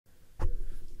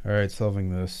All right,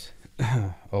 solving this,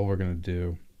 all we're going to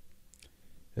do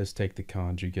is take the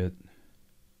conjugate.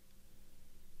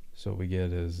 So what we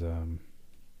get is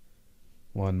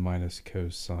 1 minus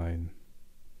cosine,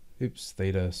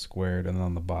 theta squared, and then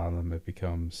on the bottom it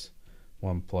becomes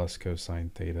 1 plus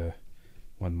cosine theta,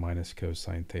 1 minus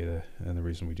cosine theta. And the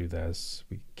reason we do that is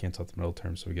we cancel out the middle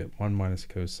term, so we get 1 minus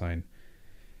cosine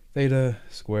theta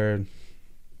squared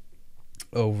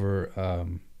over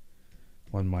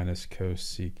 1 minus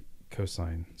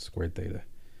cosine squared theta.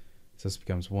 So this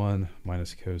becomes 1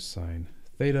 minus cosine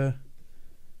theta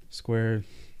squared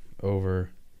over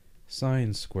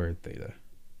sine squared theta.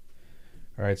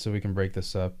 All right, so we can break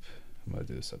this up. I'm going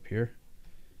to do this up here.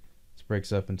 This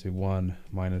breaks up into 1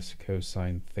 minus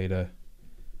cosine theta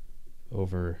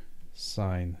over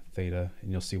sine theta,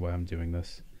 and you'll see why I'm doing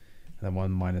this. And then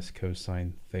 1 minus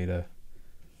cosine theta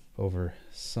over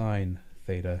sine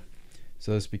theta.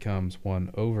 So this becomes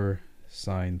 1 over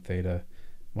sine theta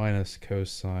minus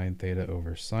cosine theta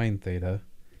over sine theta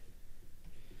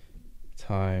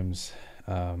times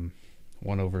 1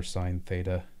 over sine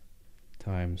theta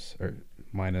times, or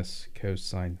minus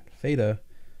cosine theta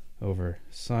over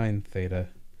sine theta,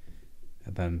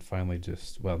 and then finally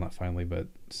just, well, not finally, but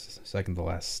second to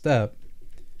last step,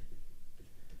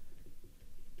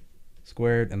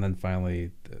 squared, and then finally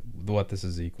what this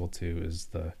is equal to is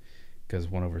because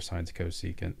 1 over sine is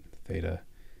cosecant theta,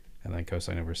 and then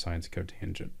cosine over sine is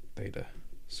cotangent theta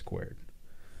squared.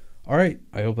 All right,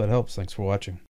 I hope that helps. Thanks for watching.